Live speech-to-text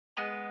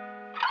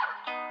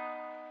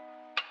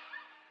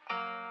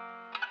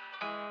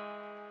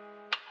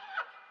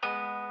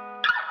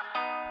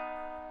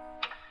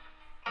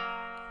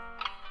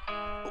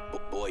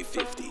Boy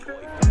 50.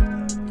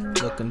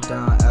 Looking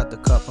down at the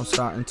cup, I'm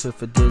starting to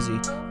feel dizzy.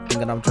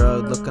 Thinking I'm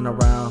drugged, looking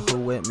around, who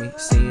with me?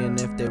 Seeing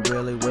if they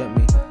really with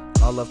me.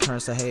 All love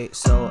turns to hate,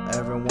 so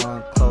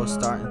everyone close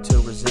starting to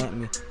resent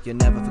me. You'll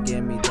never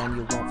forgive me, then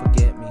you won't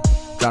forget me.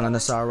 Drowning in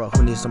sorrow,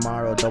 who needs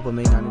tomorrow?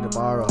 Dopamine I need to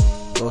borrow.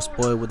 Ghost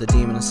boy with a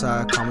demon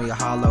inside, call me a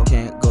hollow.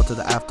 Can't go to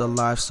the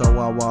afterlife, so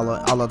I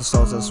wallow. All of the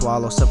souls I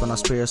swallow, sipping on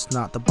spirits,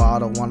 not the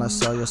bottle. Wanna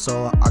sell your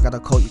soul, I got a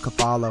code you can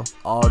follow.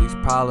 All these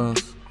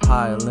problems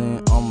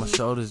piling on my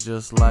shoulders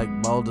just like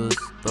boulders.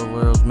 The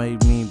world's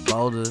made me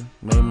bolder,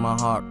 made my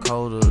heart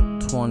colder.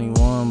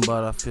 21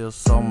 but I feel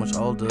so much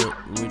older,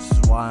 which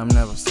is why I'm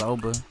never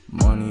sober.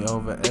 Money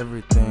over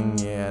everything,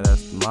 yeah,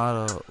 that's the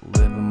motto.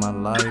 Living my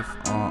life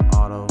on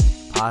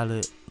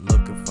autopilot,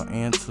 looking for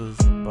answers,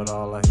 but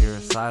all I hear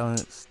is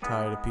silence.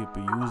 Tired of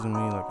people using me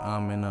like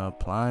I'm an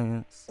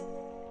appliance.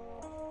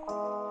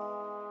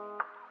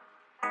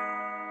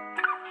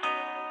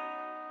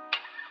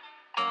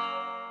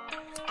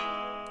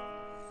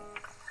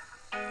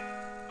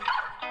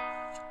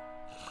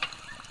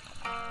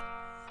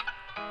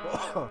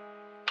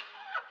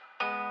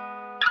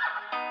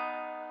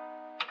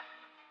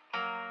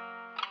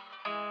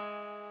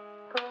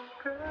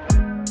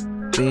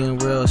 Being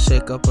real,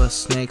 shake up a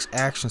snake's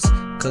actions,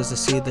 cause they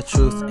see the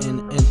truth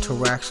in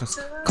interactions.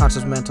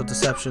 Conscious mental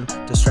deception,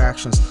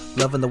 distractions.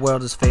 Loving the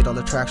world is fatal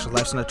attraction.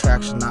 Life's an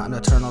attraction, not an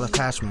eternal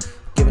attachment.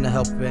 Giving a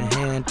helping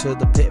hand to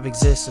the pit of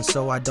existence,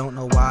 so I don't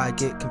know why I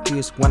get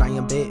confused when I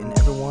am bitten.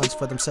 Everyone's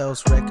for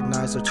themselves,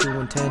 recognize their true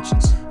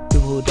intentions.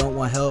 People who don't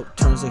want help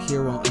turns a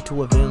hero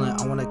into a villain.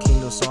 I want a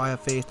kingdom, so I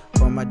have faith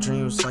for my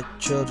dreams like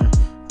children.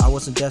 I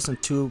wasn't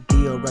destined to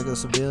be a regular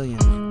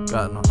civilian.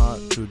 Got no heart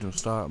to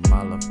jumpstart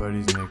my love for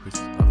these niggas.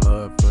 I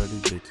love for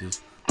these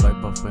bitches. Light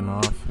buffing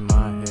off in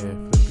my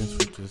head, flipping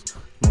switches.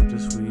 Smoke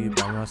this weed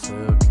by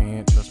myself,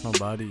 can't trust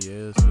nobody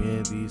else.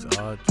 Yeah, these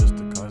are just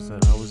the cards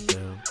that I was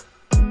dealt.